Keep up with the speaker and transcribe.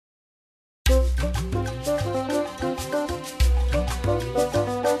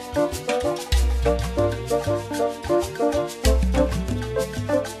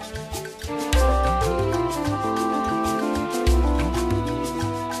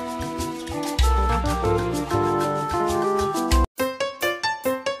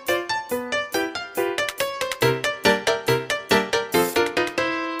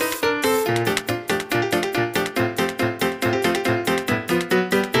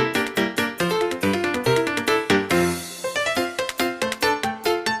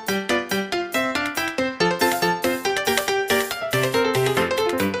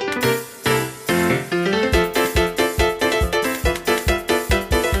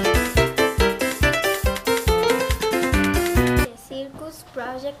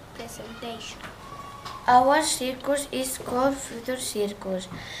Project presentation. Our circus is called Future Circus.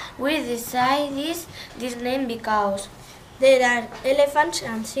 We decided this name because there are elephants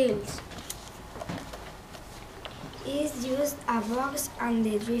and seals. Is used a box and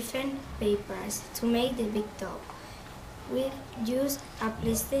the different papers to make the big dog. We use a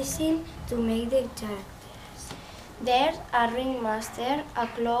PlayStation to make the characters. There's a ringmaster, a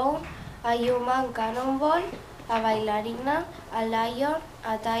clown, a human cannonball, a bailarina, a lion,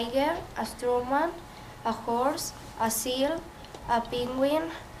 a tiger, a strongman, a horse, a seal, a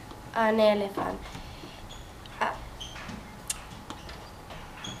penguin, an elephant.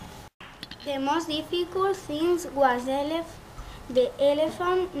 The most difficult things was the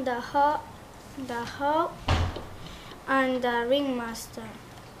elephant, the hawk, and the ringmaster.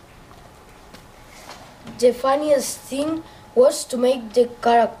 The funniest thing was to make the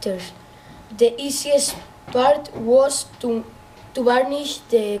characters. The easiest part was to varnish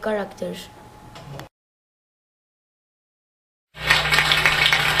the characters.